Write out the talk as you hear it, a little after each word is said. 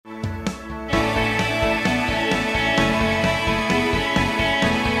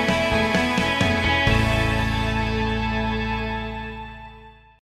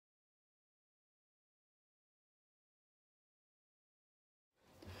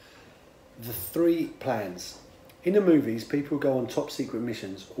The three plans. In the movies, people who go on top secret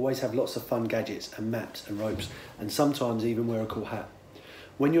missions always have lots of fun gadgets and maps and ropes, and sometimes even wear a cool hat.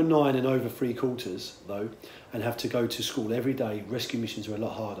 When you're 9 and over 3/4, though, and have to go to school every day, rescue missions are a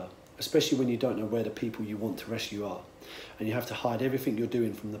lot harder, especially when you don't know where the people you want to rescue are, and you have to hide everything you're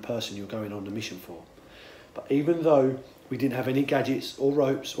doing from the person you're going on the mission for. But even though we didn't have any gadgets or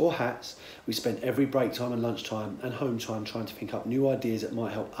ropes or hats, we spent every break time and lunchtime and home time trying to think up new ideas that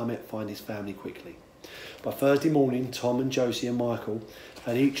might help Amit find his family quickly. By Thursday morning, Tom and Josie and Michael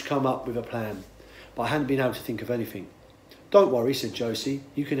had each come up with a plan, but I hadn't been able to think of anything. "Don't worry," said Josie,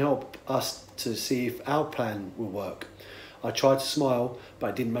 "you can help us to see if our plan will work." I tried to smile,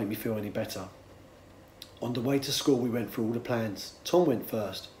 but it didn't make me feel any better. On the way to school, we went through all the plans. Tom went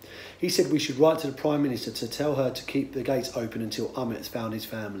first. He said we should write to the Prime Minister to tell her to keep the gates open until Amit found his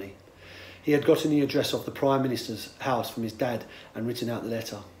family. He had gotten the address of the Prime Minister's house from his dad and written out the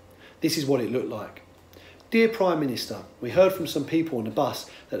letter. This is what it looked like. "Dear Prime Minister, we heard from some people on the bus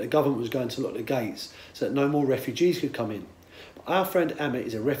that the government was going to lock the gates so that no more refugees could come in. But our friend Amit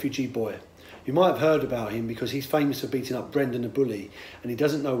is a refugee boy. You might have heard about him because he's famous for beating up Brendan the bully, and he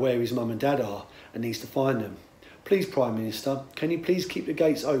doesn't know where his mum and dad are and needs to find them. Please, Prime Minister, can you please keep the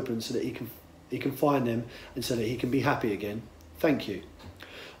gates open so that he can find them and so that he can be happy again? Thank you."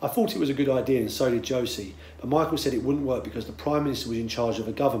 I thought it was a good idea, and so did Josie, but Michael said it wouldn't work because the Prime Minister was in charge of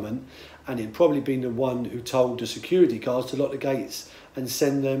the government and he'd probably been the one who told the security guards to lock the gates and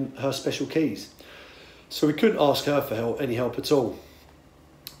send them her special keys. So we couldn't ask her for any help at all.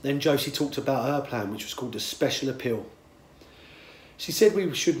 Then Josie talked about her plan, which was called the Special Appeal. She said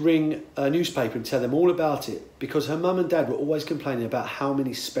we should ring a newspaper and tell them all about it because her mum and dad were always complaining about how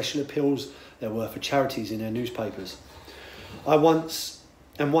many special appeals there were for charities in their newspapers. Once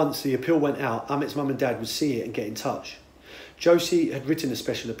the appeal went out, Amit's mum and dad would see it and get in touch. Josie had written a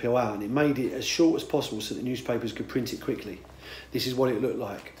special appeal out and it made it as short as possible so that newspapers could print it quickly. This is what it looked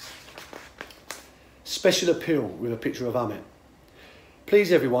like. Special appeal with a picture of Amit.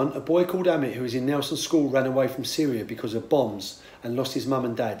 "Please everyone, a boy called Amit who is in Nelson's school ran away from Syria because of bombs and lost his mum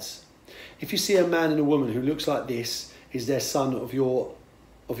and dad's. If you see a man and a woman who looks like this is their son of your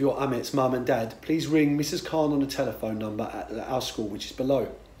Amit's mum and dad, please ring Mrs. Khan on the telephone number at our school, which is below.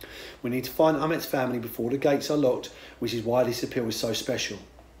 We need to find Amit's family before the gates are locked, which is why this appeal is so special."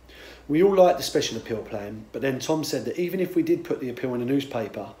 We all liked the special appeal plan, but then Tom said that even if we did put the appeal in the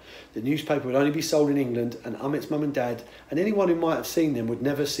newspaper would only be sold in England and Amit's mum and dad and anyone who might have seen them would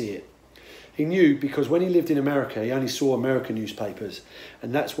never see it. He knew because when he lived in America, he only saw American newspapers,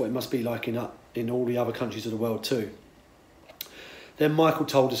 and that's what it must be like in all the other countries of the world too. Then Michael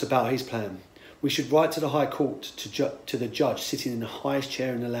told us about his plan. We should write to the High Court to the judge sitting in the highest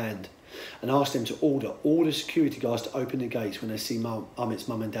chair in the land and ask them to order all the security guards to open the gates when they see Amit's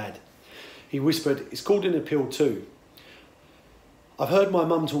mum and dad. He whispered, "It's called an appeal too. I've heard my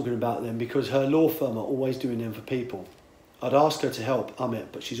mum talking about them because her law firm are always doing them for people. I'd ask her to help Amit,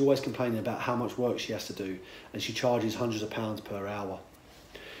 but she's always complaining about how much work she has to do and she charges hundreds of pounds per hour."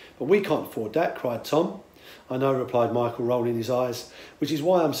 "But we can't afford that," cried Tom. "I know," replied Michael, rolling his eyes, "which is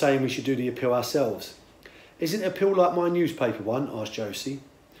why I'm saying we should do the appeal ourselves." "Isn't an appeal like my newspaper one?" asked Josie.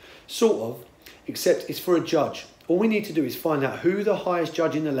 "Sort of, except it's for a judge. All we need to do is find out who the highest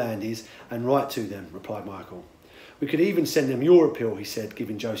judge in the land is and write to them," replied Michael. "We could even send them your appeal," he said,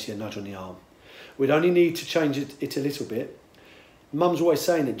 giving Josie a nudge on the arm. "We'd only need to change it a little bit. Mum's always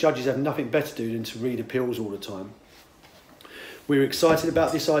saying that judges have nothing better to do than to read appeals all the time." We were excited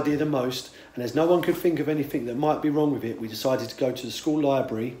about this idea the most, and as no one could think of anything that might be wrong with it, we decided to go to the school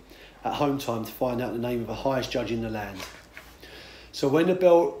library at home time to find out the name of the highest judge in the land. So when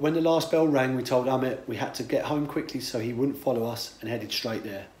the last bell rang, we told Amit we had to get home quickly so he wouldn't follow us and headed straight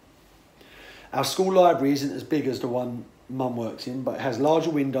there. Our school library isn't as big as the one Mum works in, but it has larger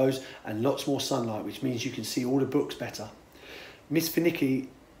windows and lots more sunlight, which means you can see all the books better. Miss Finicki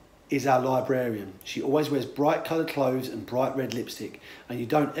is our librarian. She always wears bright coloured clothes and bright red lipstick, and you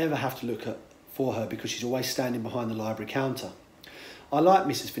don't ever have to look for her because she's always standing behind the library counter. I like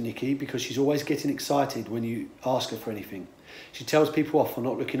Mrs. Finicki because she's always getting excited when you ask her for anything. She tells people off for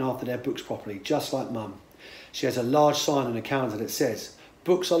not looking after their books properly, just like Mum. She has a large sign on the counter that says,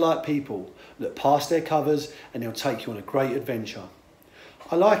 "Books are like people. Look past their covers and they'll take you on a great adventure."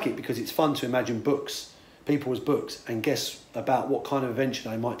 I like it because it's fun to imagine people as books, and guess about what kind of adventure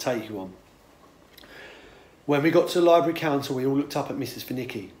they might take you on. When we got to the library counter, we all looked up at Mrs.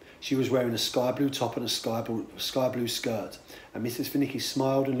 Finicki. She was wearing a sky blue top and a sky blue skirt, and Mrs. Finicki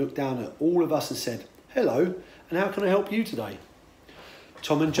smiled and looked down at all of us and said, "Hello, and how can I help you today?"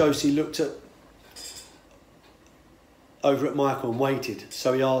 Tom and Josie looked over at Michael and waited,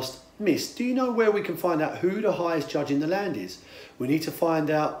 so he asked, Miss, do you know where we can find out who the highest judge in the land is? We need to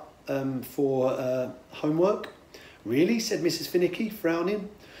find out for homework. Really? Said Mrs. Finicky, frowning.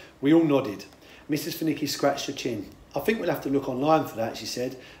 We all nodded. Mrs. Finicky scratched her chin. I think we'll have to look online for that, she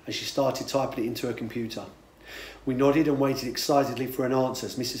said, as she started typing it into her computer. We nodded and waited excitedly for an answer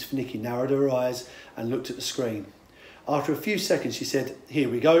as Mrs. Finicky narrowed her eyes and looked at the screen. After a few seconds, she said, "Here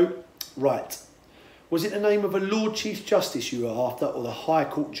we go. Right. Was it the name of a Lord Chief Justice you were after, or the High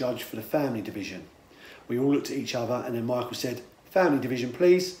Court Judge for the Family Division?" We all looked at each other, and then Michael said, "Family Division,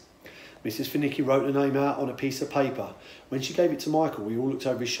 please." Mrs. Finicky wrote the name out on a piece of paper. When she gave it to Michael, we all looked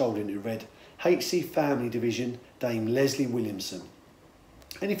over his shoulder and it read, "HC Family Division, Dame Leslie Williamson."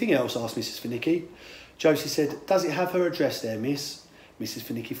 "Anything else?" asked Mrs. Finicky. Josie said, "Does it have her address there, miss?" Mrs.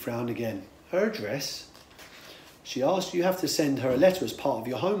 Finicky frowned again. "Her address?" She asked. "You have to send her a letter as part of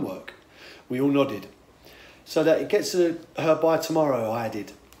your homework." We all nodded. "So that it gets to her by tomorrow," I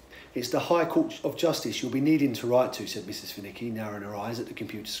added. "It's the High Court of Justice you'll be needing to write to," said Mrs. Finicky, narrowing her eyes at the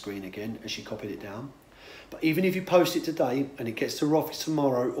computer screen again as she copied it down. "But even if you post it today and it gets to her office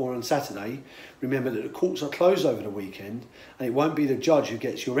tomorrow or on Saturday, remember that the courts are closed over the weekend and it won't be the judge who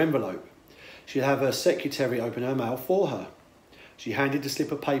gets your envelope. She'll have her secretary open her mail for her." She handed the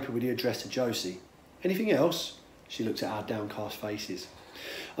slip of paper with the address to Josie. "Anything else?" She looked at our downcast faces.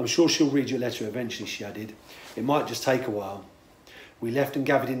 "I'm sure she'll read your letter eventually," she added. "It might just take a while." We left and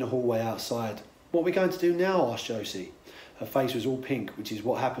gathered in the hallway outside. "What are we going to do now?" asked Josie. Her face was all pink, which is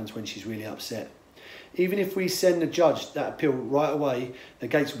what happens when she's really upset. "Even if we send the judge that appeal right away, the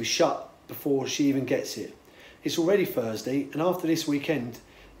gates will be shut before she even gets it. It's already Thursday, and after this weekend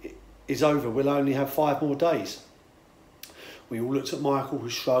is over, we'll only have 5 more days." We all looked at Michael, who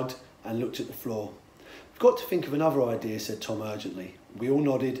shrugged and looked at the floor. "We've got to think of another idea," said Tom urgently. We all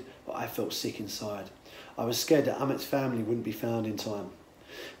nodded, but I felt sick inside. I was scared that Amit's family wouldn't be found in time.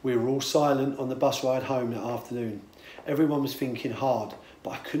 We were all silent on the bus ride home that afternoon. Everyone was thinking hard,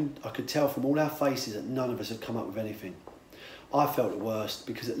 but I could tell from all our faces that none of us had come up with anything. I felt the worst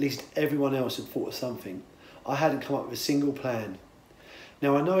because at least everyone else had thought of something. I hadn't come up with a single plan.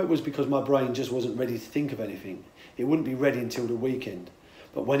 Now I know it was because my brain just wasn't ready to think of anything. It wouldn't be ready until the weekend.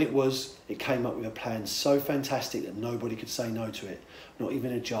 But when it was, it came up with a plan so fantastic that nobody could say no to it, not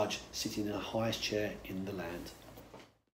even a judge sitting in the highest chair in the land.